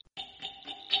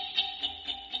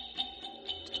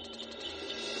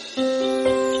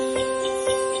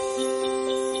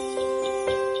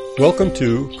Welcome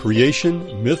to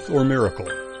Creation, Myth or Miracle.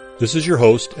 This is your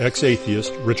host,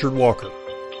 ex-atheist Richard Walker.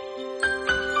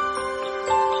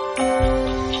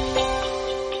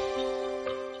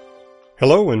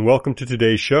 Hello and welcome to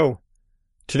today's show.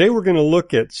 Today we're going to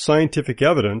look at scientific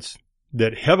evidence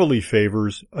that heavily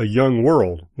favors a young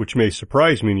world, which may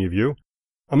surprise many of you.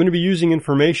 I'm going to be using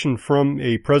information from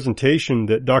a presentation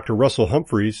that Dr. Russell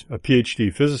Humphreys, a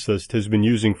PhD physicist, has been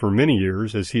using for many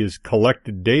years as he has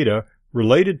collected data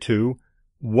related to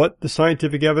what the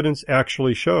scientific evidence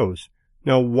actually shows.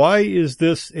 Now, why is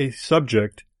this a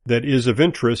subject that is of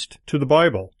interest to the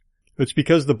Bible? It's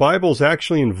because the Bible is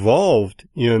actually involved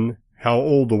in how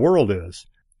old the world is.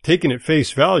 Taken at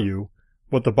face value,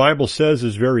 what the Bible says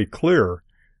is very clear.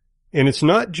 And it's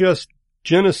not just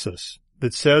Genesis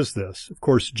that says this. Of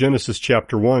course, Genesis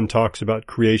chapter 1 talks about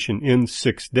creation in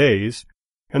 6 days,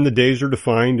 and the days are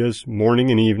defined as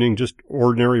morning and evening, just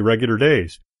ordinary regular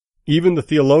days. Even the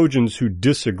theologians who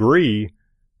disagree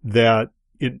that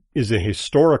it is a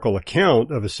historical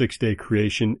account of a 6-day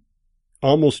creation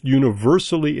almost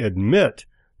universally admit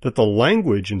that the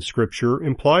language in Scripture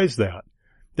implies that.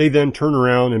 They then turn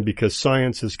around and because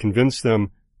science has convinced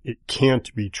them it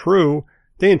can't be true,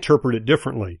 they interpret it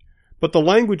differently. But the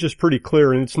language is pretty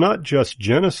clear, and it's not just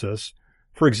Genesis.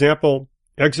 For example,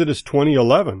 Exodus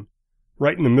 20:11,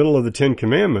 right in the middle of the Ten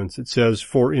Commandments, it says,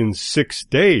 "For in 6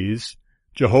 days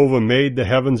Jehovah made the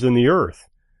heavens and the earth."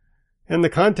 And the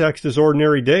context is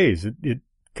ordinary days. It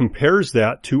compares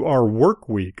that to our work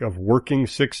week of working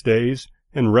 6 days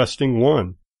and resting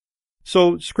 1.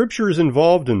 So Scripture is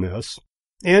involved in this,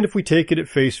 and if we take it at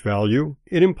face value,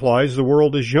 it implies the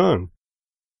world is young.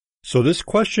 So this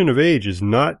question of age is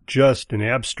not just an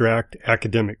abstract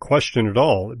academic question at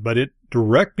all, but it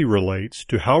directly relates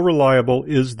to how reliable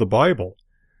is the Bible.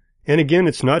 And again,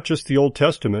 it's not just the Old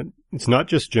Testament, it's not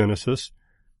just Genesis.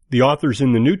 The authors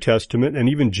in the New Testament and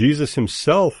even Jesus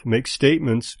himself make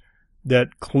statements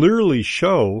that clearly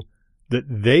show that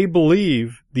they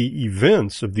believe the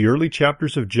events of the early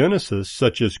chapters of Genesis,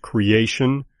 such as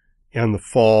creation and the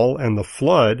fall and the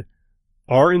flood,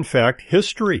 are in fact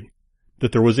history,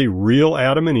 that there was a real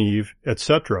Adam and Eve,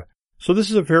 etc. So this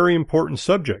is a very important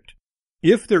subject.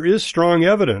 If there is strong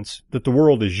evidence that the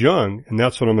world is young, and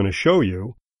that's what I'm going to show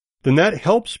you, then that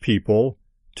helps people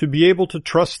to be able to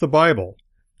trust the Bible.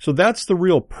 So that's the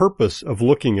real purpose of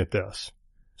looking at this.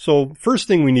 So first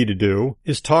thing we need to do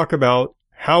is talk about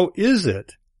how is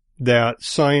it that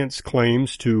science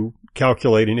claims to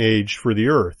calculate an age for the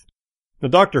earth. Now,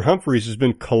 Dr. Humphreys has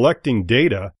been collecting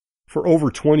data for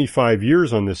over 25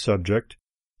 years on this subject,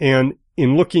 and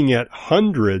in looking at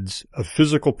hundreds of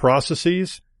physical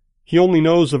processes, he only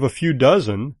knows of a few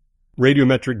dozen,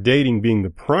 radiometric dating being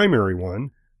the primary one,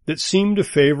 that seem to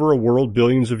favor a world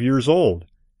billions of years old.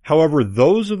 However,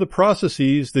 those are the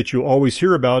processes that you always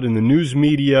hear about in the news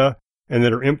media and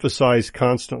that are emphasized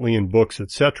constantly in books,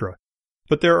 etc.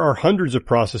 But there are hundreds of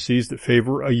processes that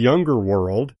favor a younger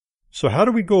world. So how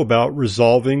do we go about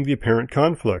resolving the apparent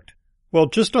conflict? Well,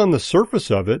 just on the surface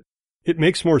of it, it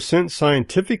makes more sense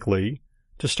scientifically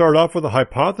to start off with a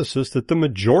hypothesis that the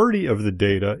majority of the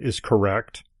data is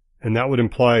correct, and that would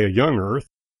imply a young Earth,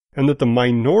 and that the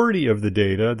minority of the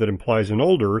data that implies an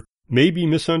old Earth may be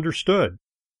misunderstood.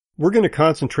 We're going to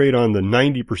concentrate on the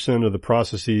 90% of the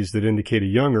processes that indicate a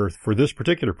young Earth for this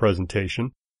particular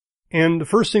presentation. And the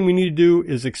first thing we need to do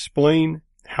is explain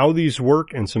how these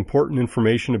work and some important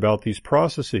information about these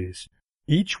processes.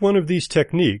 Each one of these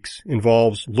techniques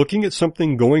involves looking at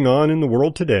something going on in the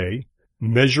world today,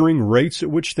 measuring rates at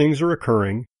which things are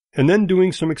occurring, and then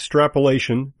doing some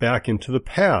extrapolation back into the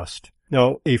past.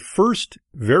 Now, a first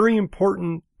very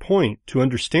important point to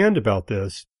understand about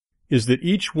this is that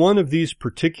each one of these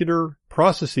particular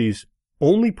processes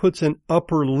only puts an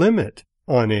upper limit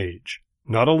on age,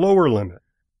 not a lower limit.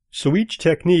 So each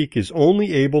technique is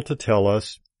only able to tell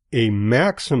us a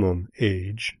maximum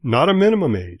age, not a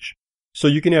minimum age. So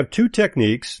you can have two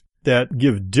techniques that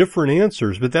give different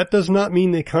answers, but that does not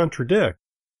mean they contradict.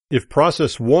 If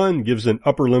process 1 gives an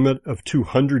upper limit of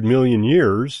 200 million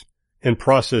years and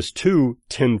process 2,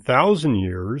 10,000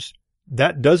 years,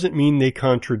 that doesn't mean they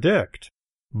contradict.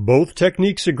 Both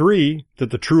techniques agree that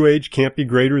the true age can't be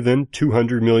greater than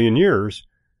 200 million years,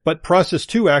 but process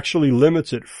 2 actually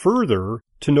limits it further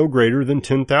to no greater than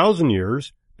 10,000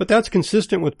 years, but that's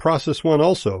consistent with process 1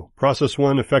 also. Process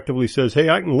 1 effectively says, hey,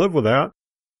 I can live with that.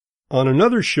 On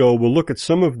another show, we'll look at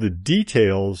some of the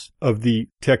details of the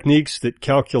techniques that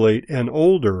calculate an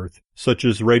old Earth, such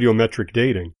as radiometric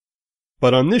dating.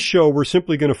 But on this show, we're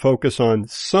simply going to focus on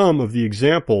some of the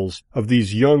examples of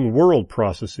these young world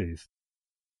processes.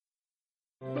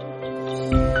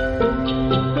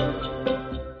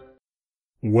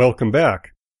 Welcome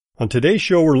back. On today's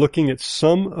show, we're looking at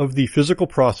some of the physical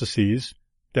processes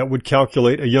that would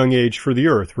calculate a young age for the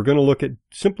Earth. We're going to look at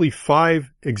simply 5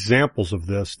 examples of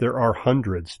this. There are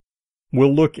hundreds.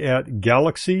 We'll look at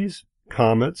galaxies,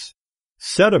 comets,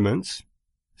 sediments,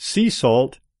 sea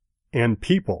salt, and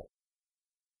people.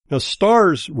 Now,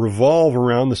 stars revolve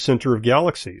around the center of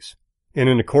galaxies, and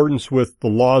in accordance with the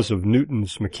laws of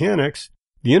Newton's mechanics,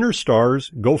 the inner stars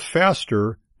go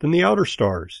faster than the outer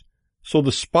stars. So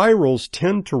the spirals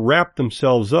tend to wrap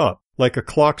themselves up like a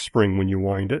clock spring when you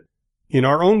wind it. In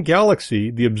our own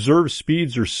galaxy, the observed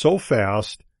speeds are so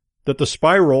fast that the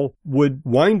spiral would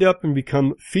wind up and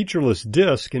become featureless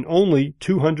disk in only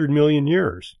 200 million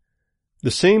years. The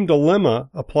same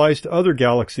dilemma applies to other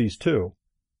galaxies too.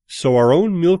 So our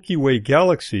own Milky Way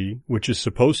galaxy, which is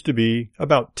supposed to be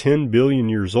about 10 billion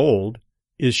years old,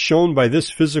 is shown by this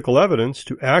physical evidence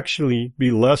to actually be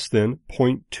less than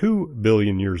 0.2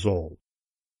 billion years old.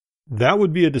 That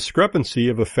would be a discrepancy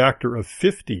of a factor of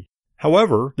 50.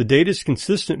 However, the data is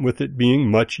consistent with it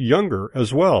being much younger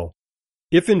as well.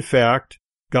 If in fact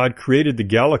God created the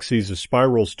galaxies as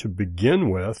spirals to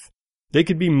begin with, they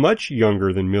could be much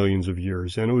younger than millions of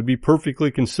years, and it would be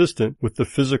perfectly consistent with the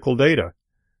physical data.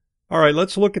 All right,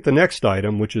 let's look at the next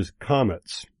item, which is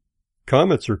comets.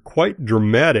 Comets are quite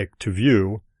dramatic to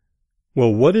view.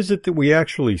 Well, what is it that we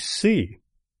actually see?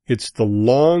 It's the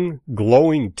long,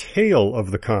 glowing tail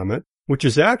of the comet, which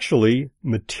is actually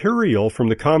material from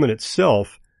the comet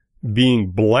itself being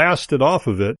blasted off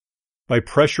of it by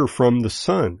pressure from the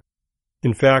sun.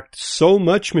 In fact, so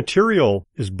much material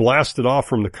is blasted off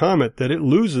from the comet that it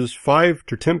loses 5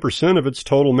 to 10% of its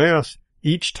total mass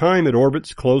each time it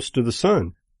orbits close to the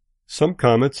sun. Some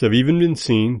comets have even been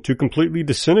seen to completely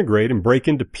disintegrate and break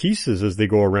into pieces as they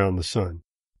go around the sun.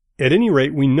 At any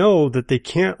rate, we know that they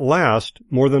can't last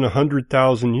more than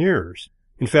 100,000 years.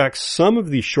 In fact, some of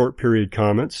these short-period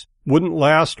comets wouldn't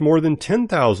last more than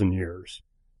 10,000 years.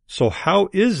 So how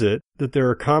is it that there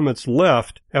are comets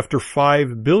left after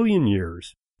 5 billion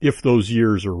years, if those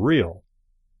years are real?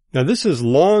 Now, this has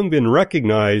long been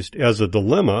recognized as a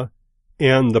dilemma,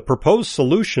 and the proposed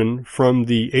solution from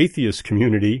the atheist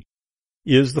community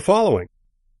is the following.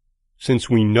 Since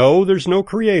we know there's no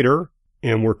creator,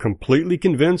 and we're completely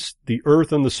convinced the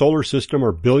Earth and the solar system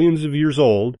are billions of years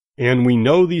old, and we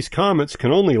know these comets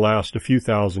can only last a few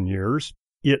thousand years,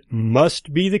 it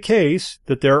must be the case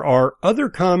that there are other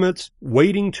comets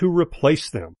waiting to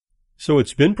replace them. So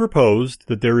it's been proposed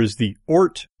that there is the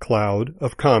Oort cloud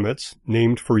of comets,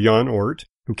 named for Jan Oort,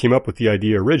 who came up with the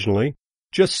idea originally,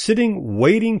 just sitting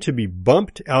waiting to be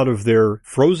bumped out of their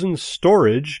frozen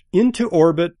storage into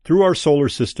orbit through our solar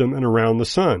system and around the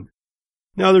sun.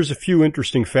 Now there's a few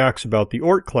interesting facts about the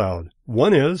Oort cloud.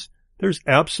 One is, there's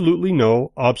absolutely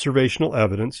no observational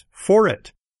evidence for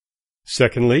it.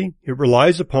 Secondly, it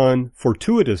relies upon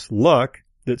fortuitous luck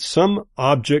that some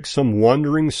object, some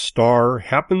wandering star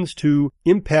happens to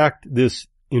impact this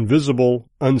invisible,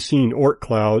 unseen Oort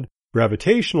cloud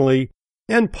gravitationally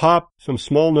and pop some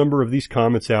small number of these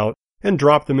comets out and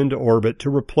drop them into orbit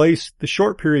to replace the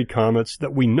short-period comets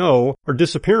that we know are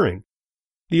disappearing.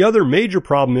 The other major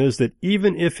problem is that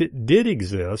even if it did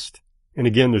exist, and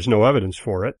again there's no evidence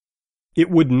for it, it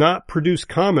would not produce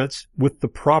comets with the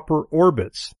proper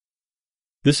orbits.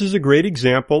 This is a great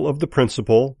example of the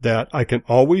principle that I can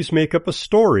always make up a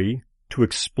story to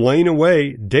explain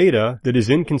away data that is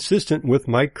inconsistent with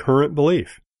my current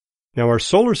belief. Now, our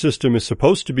solar system is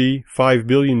supposed to be 5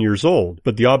 billion years old,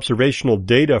 but the observational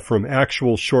data from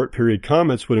actual short-period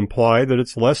comets would imply that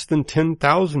it's less than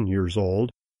 10,000 years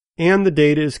old, and the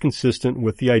data is consistent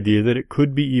with the idea that it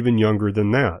could be even younger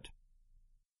than that.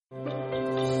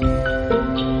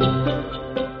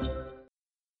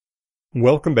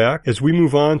 Welcome back as we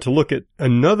move on to look at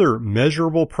another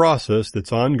measurable process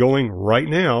that's ongoing right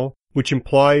now, which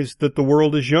implies that the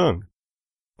world is young.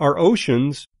 Our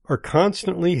oceans are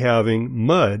constantly having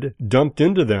mud dumped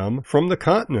into them from the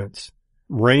continents.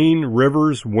 Rain,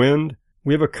 rivers, wind,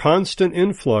 we have a constant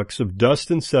influx of dust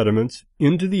and sediments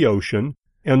into the ocean,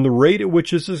 and the rate at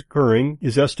which this is occurring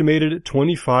is estimated at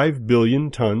 25 billion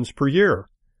tons per year.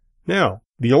 Now,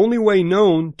 the only way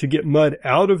known to get mud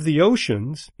out of the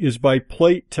oceans is by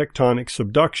plate tectonic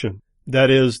subduction, that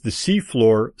is, the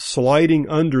seafloor sliding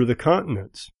under the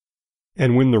continents.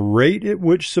 And when the rate at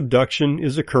which subduction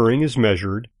is occurring is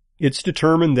measured, it's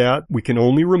determined that we can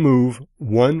only remove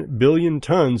 1 billion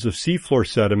tons of seafloor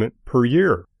sediment per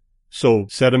year. So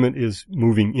sediment is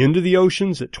moving into the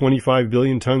oceans at 25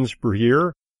 billion tons per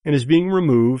year and is being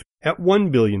removed at 1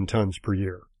 billion tons per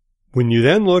year. When you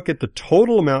then look at the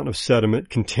total amount of sediment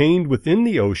contained within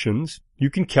the oceans, you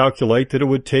can calculate that it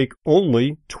would take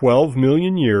only 12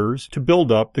 million years to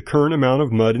build up the current amount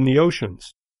of mud in the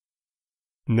oceans.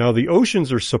 Now, the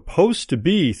oceans are supposed to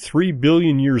be 3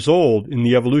 billion years old in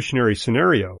the evolutionary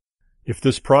scenario. If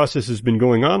this process has been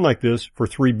going on like this for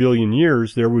 3 billion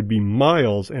years, there would be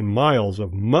miles and miles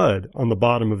of mud on the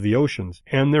bottom of the oceans,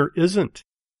 and there isn't.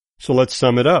 So let's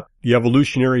sum it up. The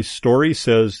evolutionary story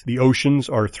says the oceans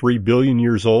are 3 billion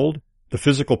years old. The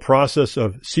physical process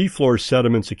of seafloor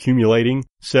sediments accumulating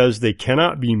says they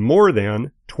cannot be more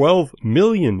than 12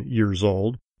 million years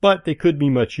old, but they could be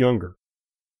much younger.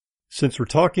 Since we're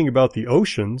talking about the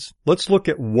oceans, let's look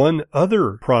at one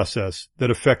other process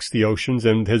that affects the oceans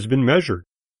and has been measured: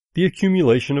 the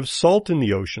accumulation of salt in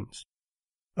the oceans.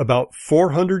 About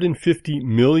 450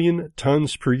 million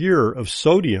tons per year of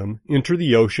sodium enter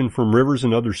the ocean from rivers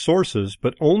and other sources,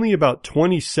 but only about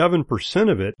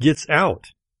 27% of it gets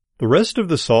out. The rest of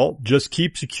the salt just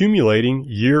keeps accumulating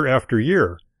year after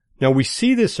year. Now, we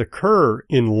see this occur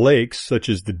in lakes such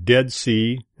as the Dead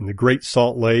Sea and the Great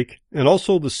Salt Lake, and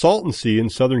also the Salton Sea in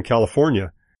Southern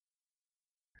California.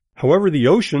 However, the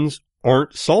oceans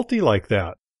aren't salty like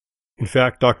that. In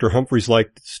fact, Dr. Humphreys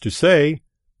likes to say,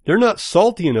 they're not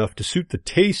salty enough to suit the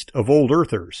taste of old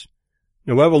earthers.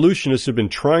 Now, evolutionists have been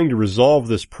trying to resolve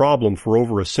this problem for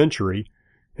over a century,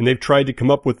 and they've tried to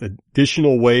come up with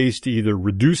additional ways to either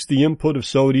reduce the input of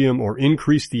sodium or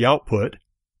increase the output.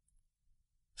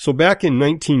 So back in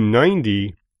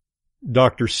 1990,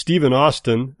 Dr. Stephen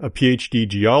Austin, a PhD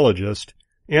geologist,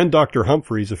 and Dr.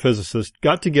 Humphreys, a physicist,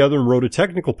 got together and wrote a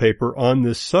technical paper on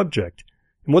this subject.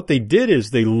 And what they did is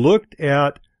they looked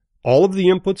at all of the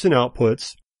inputs and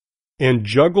outputs and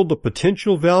juggled the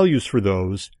potential values for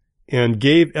those and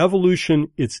gave evolution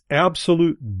its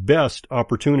absolute best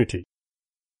opportunity.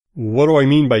 What do I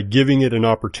mean by giving it an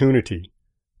opportunity?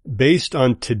 Based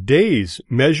on today's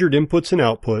measured inputs and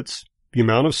outputs, the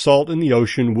amount of salt in the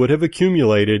ocean would have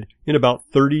accumulated in about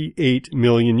 38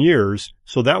 million years,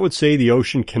 so that would say the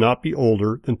ocean cannot be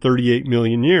older than 38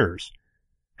 million years.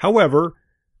 However,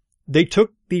 they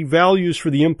took the values for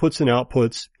the inputs and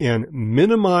outputs and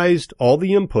minimized all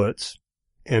the inputs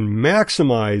and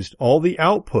maximized all the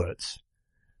outputs,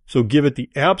 so give it the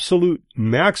absolute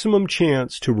maximum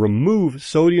chance to remove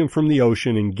sodium from the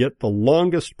ocean and get the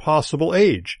longest possible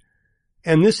age.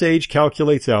 And this age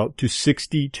calculates out to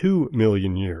 62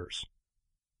 million years.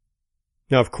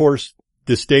 Now, of course,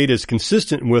 this data is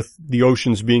consistent with the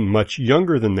oceans being much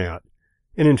younger than that.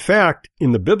 And in fact,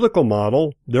 in the biblical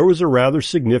model, there was a rather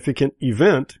significant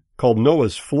event called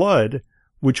Noah's flood,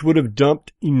 which would have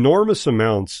dumped enormous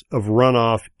amounts of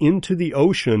runoff into the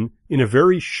ocean in a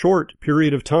very short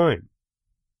period of time.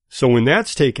 So when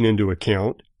that's taken into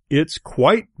account, it's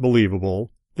quite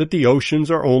believable that the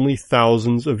oceans are only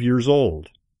thousands of years old.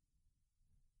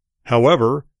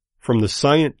 However, from the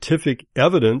scientific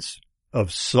evidence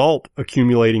of salt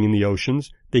accumulating in the oceans,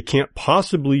 they can't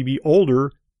possibly be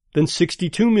older than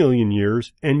 62 million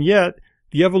years, and yet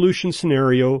the evolution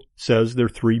scenario says they're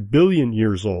 3 billion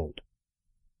years old.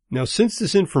 Now, since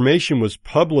this information was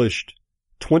published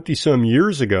 20-some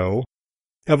years ago,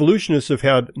 evolutionists have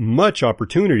had much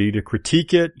opportunity to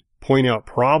critique it, point out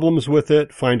problems with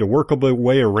it, find a workable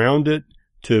way around it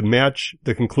to match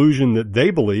the conclusion that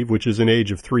they believe, which is an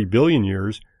age of 3 billion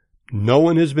years. No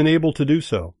one has been able to do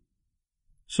so.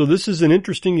 So this is an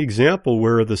interesting example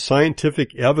where the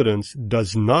scientific evidence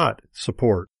does not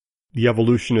support the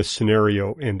evolutionist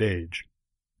scenario and age.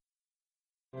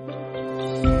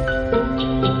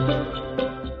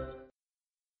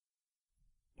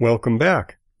 Welcome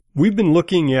back. We've been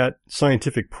looking at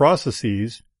scientific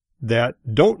processes that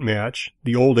don't match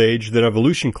the old age that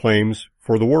evolution claims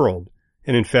for the world,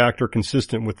 and in fact are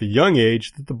consistent with the young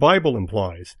age that the Bible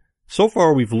implies. So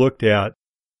far we've looked at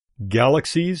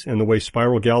galaxies and the way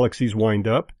spiral galaxies wind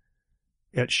up,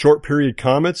 at short period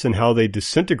comets and how they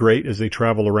disintegrate as they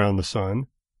travel around the sun,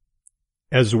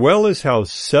 as well as how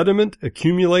sediment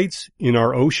accumulates in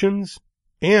our oceans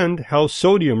and how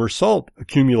sodium or salt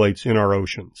accumulates in our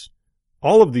oceans.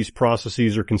 All of these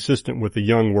processes are consistent with the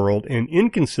young world and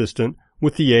inconsistent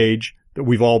with the age that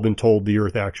we've all been told the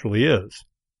Earth actually is.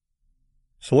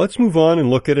 So let's move on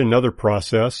and look at another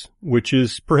process, which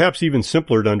is perhaps even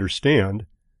simpler to understand.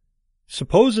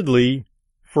 Supposedly,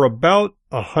 for about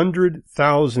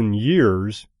 100,000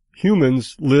 years,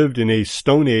 humans lived in a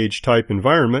Stone Age type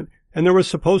environment, and there was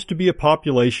supposed to be a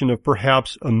population of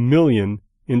perhaps 1 million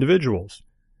individuals.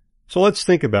 So let's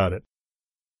think about it.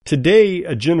 Today,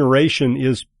 a generation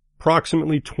is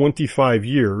approximately 25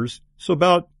 years, so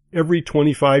about every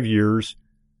 25 years,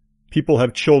 people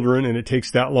have children, and it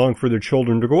takes that long for their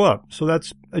children to grow up. So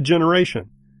that's a generation.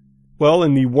 Well,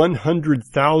 in the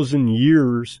 100,000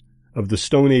 years of the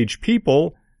Stone Age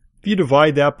people, if you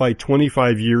divide that by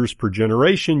 25 years per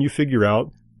generation, you figure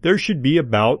out there should be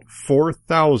about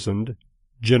 4,000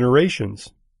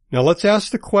 generations. Now let's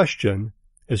ask the question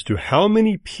as to how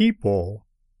many people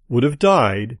would have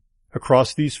died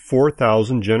across these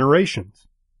 4,000 generations.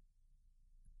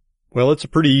 Well, it's a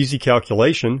pretty easy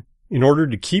calculation. In order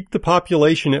to keep the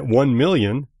population at 1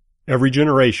 million, every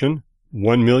generation,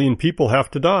 1 million people have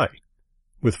to die.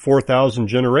 With 4,000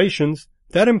 generations,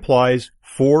 that implies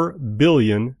 4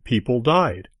 billion people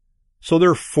died. So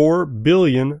there are 4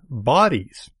 billion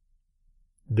bodies.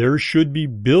 There should be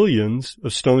billions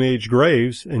of Stone Age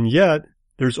graves, and yet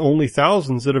there's only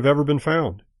thousands that have ever been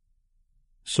found.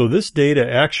 So this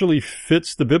data actually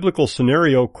fits the biblical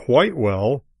scenario quite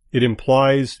well. It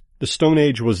implies the Stone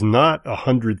Age was not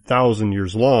 100,000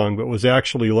 years long, but was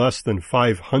actually less than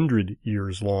 500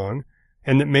 years long,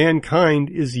 and that mankind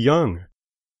is young.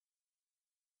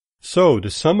 So, to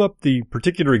sum up the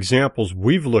particular examples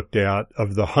we've looked at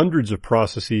of the hundreds of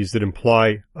processes that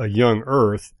imply a young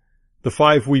Earth, the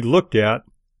 5 we looked at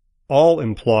all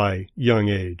imply young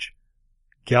age.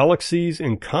 Galaxies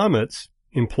and comets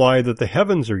imply that the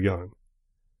heavens are young.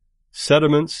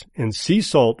 Sediments and sea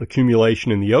salt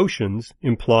accumulation in the oceans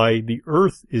imply the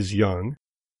Earth is young.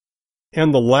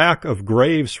 And the lack of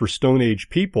graves for Stone Age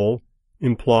people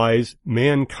implies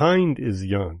mankind is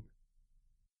young.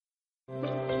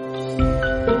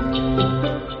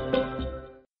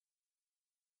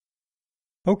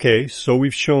 Okay, so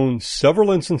we've shown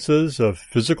several instances of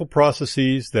physical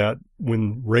processes that,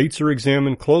 when rates are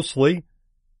examined closely,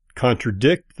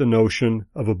 contradict the notion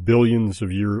of a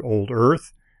billions-of-year-old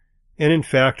Earth, and in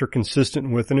fact are consistent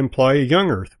with and imply a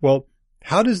young Earth. Well,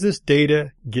 how does this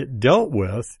data get dealt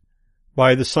with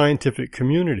by the scientific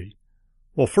community?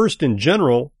 Well, first, in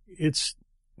general, it's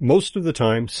most of the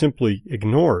time simply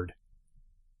ignored.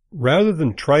 Rather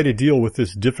than try to deal with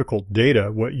this difficult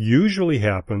data, what usually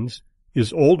happens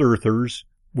is old Earthers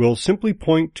will simply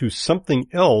point to something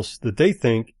else that they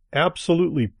think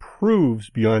absolutely proves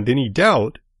beyond any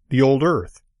doubt the old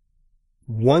Earth.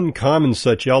 One common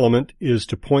such element is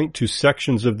to point to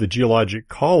sections of the geologic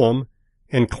column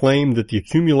and claim that the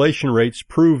accumulation rates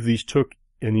prove these took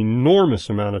an enormous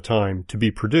amount of time to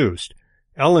be produced.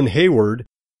 Alan Hayward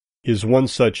is one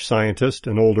such scientist,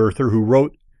 an old Earther, who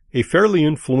wrote a fairly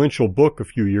influential book a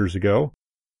few years ago.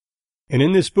 And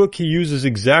in this book, he uses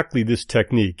exactly this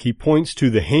technique. He points to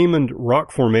the Hammond Rock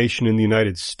Formation in the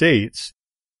United States,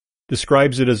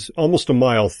 describes it as almost a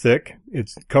mile thick.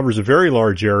 It covers a very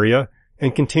large area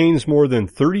and contains more than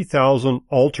 30,000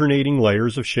 alternating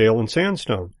layers of shale and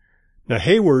sandstone. Now,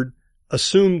 Hayward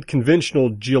assumed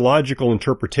conventional geological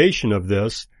interpretation of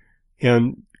this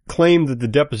and claimed that the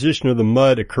deposition of the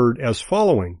mud occurred as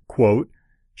following, quote,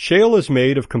 "Shale is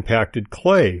made of compacted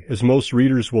clay. As most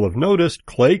readers will have noticed,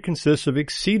 clay consists of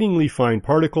exceedingly fine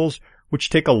particles which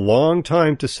take a long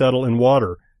time to settle in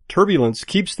water. Turbulence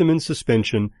keeps them in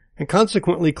suspension, and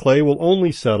consequently clay will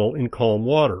only settle in calm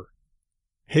water."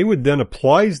 Hayward then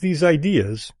applies these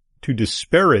ideas to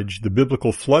disparage the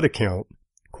biblical flood account.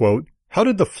 Quote, "How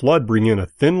did the flood bring in a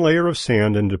thin layer of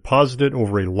sand and deposit it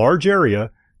over a large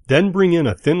area, then bring in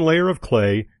a thin layer of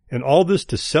clay, and all this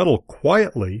to settle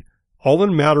quietly, all in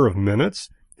a matter of minutes,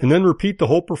 and then repeat the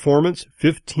whole performance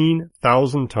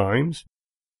 15,000 times?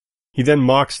 He then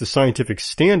mocks the scientific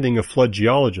standing of flood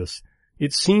geologists.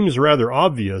 It seems rather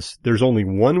obvious there's only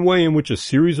one way in which a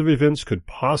series of events could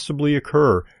possibly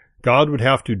occur. God would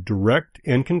have to direct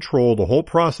and control the whole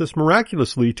process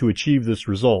miraculously to achieve this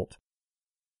result.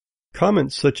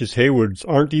 Comments such as Hayward's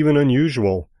aren't even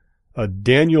unusual.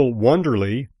 Daniel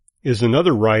Wonderly is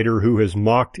another writer who has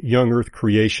mocked young Earth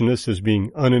creationists as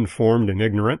being uninformed and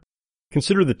ignorant.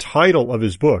 Consider the title of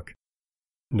his book,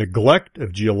 Neglect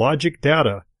of Geologic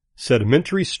Data,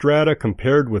 Sedimentary Strata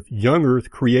Compared with Young Earth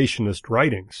Creationist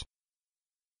Writings.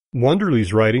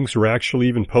 Wonderly's writings are actually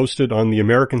even posted on the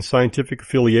American Scientific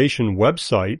Affiliation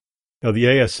website. Now, the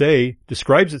ASA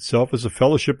describes itself as a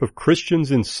fellowship of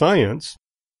Christians in science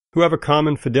who have a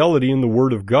common fidelity in the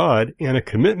Word of God and a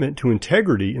commitment to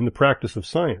integrity in the practice of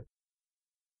science.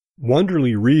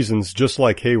 Wonderly reasons just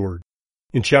like Hayward.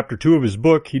 In Chapter 2 of his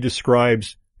book, he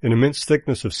describes an immense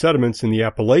thickness of sediments in the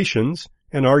Appalachians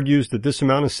and argues that this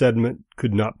amount of sediment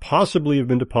could not possibly have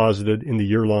been deposited in the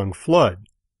year-long flood.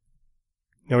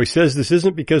 Now, he says this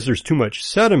isn't because there's too much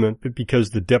sediment, but because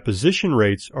the deposition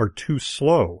rates are too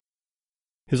slow.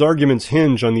 His arguments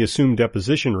hinge on the assumed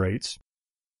deposition rates.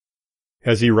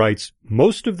 As he writes,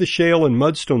 most of the shale and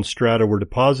mudstone strata were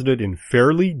deposited in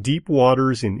fairly deep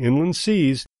waters in inland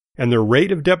seas, and their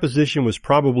rate of deposition was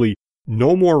probably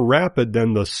no more rapid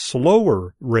than the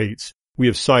slower rates we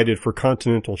have cited for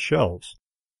continental shelves.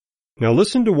 Now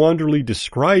listen to Wanderley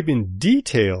describe in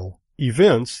detail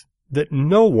events that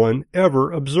no one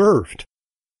ever observed.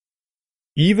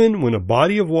 Even when a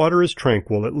body of water is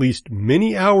tranquil, at least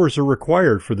many hours are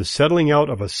required for the settling out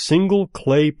of a single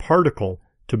clay particle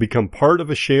to become part of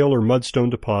a shale or mudstone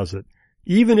deposit.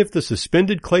 Even if the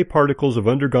suspended clay particles have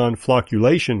undergone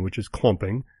flocculation, which is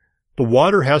clumping, the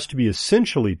water has to be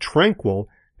essentially tranquil,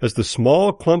 as the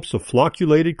small clumps of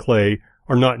flocculated clay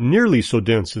are not nearly so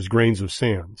dense as grains of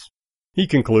sands. He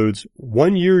concludes,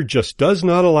 1 year just does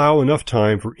not allow enough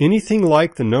time for anything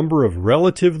like the number of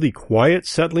relatively quiet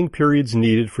settling periods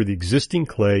needed for the existing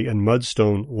clay and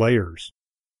mudstone layers.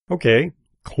 Okay,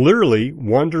 clearly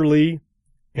Wanderley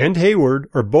and Hayward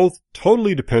are both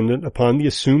totally dependent upon the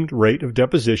assumed rate of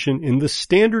deposition in the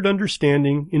standard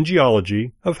understanding in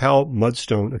geology of how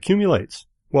mudstone accumulates.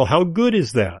 Well, how good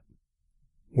is that?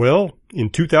 Well, in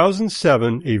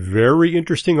 2007, a very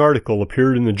interesting article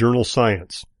appeared in the journal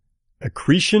Science.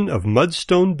 Accretion of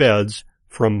mudstone beds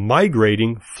from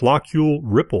migrating floccule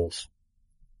ripples.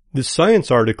 This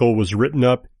Science article was written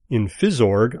up in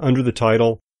Phys.org under the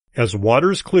title, As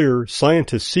Waters Clear,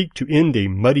 Scientists Seek to End a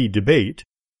Muddy Debate,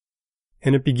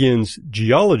 and it begins,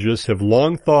 geologists have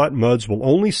long thought muds will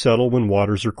only settle when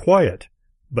waters are quiet,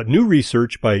 but new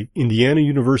research by Indiana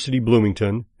University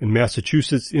Bloomington and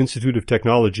Massachusetts Institute of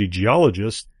Technology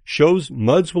geologists shows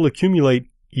muds will accumulate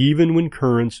even when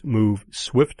currents move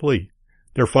swiftly.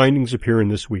 Their findings appear in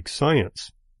this week's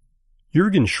Science.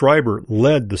 Jürgen Schreiber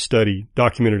led the study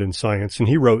documented in Science, and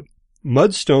he wrote,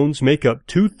 Mudstones make up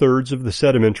 2/3 of the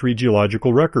sedimentary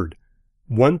geological record.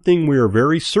 One thing we are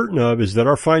very certain of is that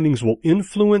our findings will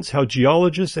influence how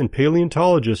geologists and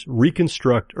paleontologists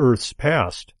reconstruct Earth's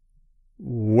past.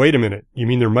 Wait a minute, you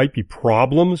mean there might be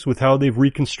problems with how they've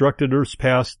reconstructed Earth's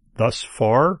past thus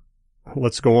far?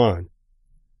 Let's go on.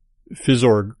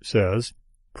 Phys.org says,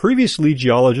 previously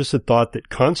geologists had thought that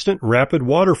constant rapid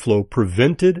water flow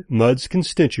prevented mud's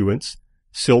constituents,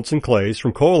 silts and clays,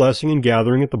 from coalescing and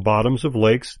gathering at the bottoms of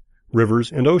lakes,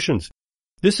 rivers, and oceans.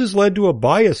 This has led to a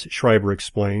bias, Schreiber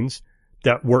explains,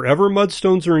 that wherever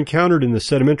mudstones are encountered in the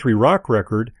sedimentary rock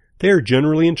record, they are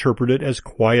generally interpreted as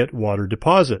quiet water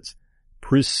deposits,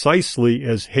 precisely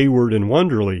as Hayward and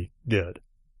Wanderley did.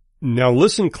 Now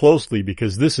listen closely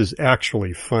because this is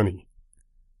actually funny.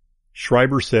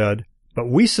 Schreiber said, but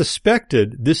we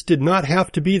suspected this did not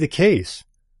have to be the case.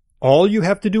 All you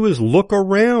have to do is look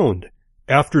around.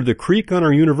 After the creek on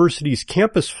our university's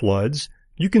campus floods,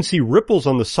 you can see ripples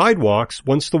on the sidewalks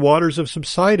once the waters have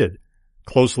subsided.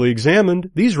 Closely examined,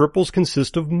 these ripples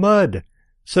consist of mud.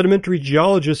 Sedimentary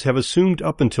geologists have assumed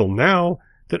up until now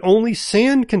that only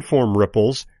sand can form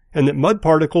ripples and that mud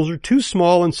particles are too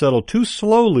small and settle too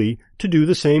slowly to do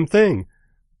the same thing.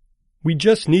 We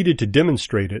just needed to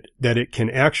demonstrate it, that it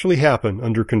can actually happen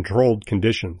under controlled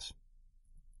conditions.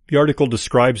 The article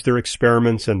describes their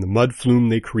experiments and the mud flume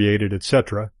they created,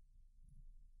 etc.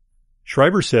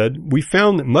 Schreiber said, we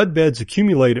found that mud beds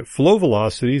accumulate at flow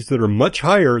velocities that are much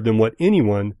higher than what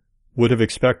anyone would have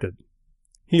expected.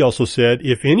 He also said,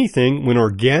 if anything, when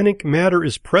organic matter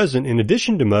is present in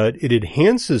addition to mud, it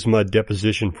enhances mud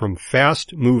deposition from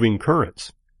fast-moving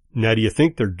currents. Now, do you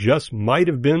think there just might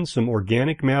have been some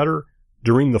organic matter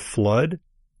during the flood?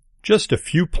 Just a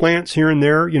few plants here and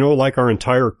there, like our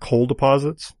entire coal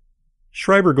deposits?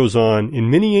 Schreiber goes on,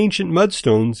 in many ancient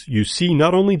mudstones, you see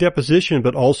not only deposition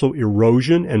but also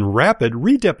erosion and rapid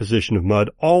redeposition of mud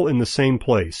all in the same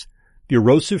place. The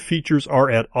erosive features are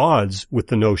at odds with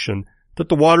the notion that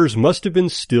the waters must have been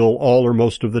still all or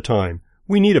most of the time.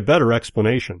 We need a better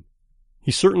explanation.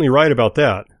 He's certainly right about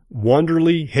that.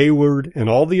 Wanderley, Hayward, and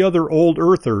all the other old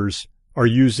earthers are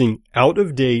using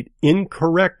out-of-date,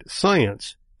 incorrect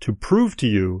science to prove to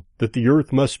you that the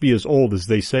earth must be as old as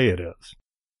they say it is.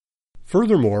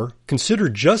 Furthermore, consider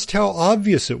just how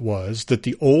obvious it was that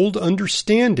the old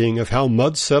understanding of how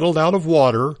mud settled out of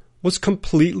water was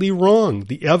completely wrong.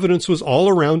 The evidence was all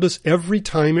around us every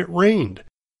time it rained.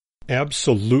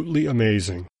 Absolutely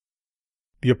amazing.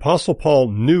 The Apostle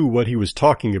Paul knew what he was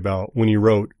talking about when he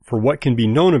wrote, For what can be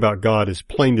known about God is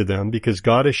plain to them, because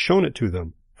God has shown it to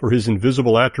them. For his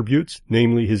invisible attributes,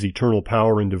 namely his eternal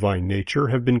power and divine nature,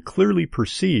 have been clearly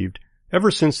perceived ever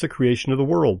since the creation of the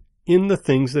world, in the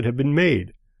things that have been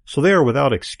made, so they are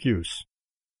without excuse.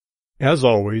 As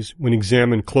always, when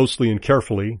examined closely and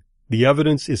carefully, the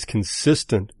evidence is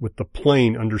consistent with the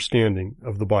plain understanding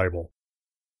of the Bible.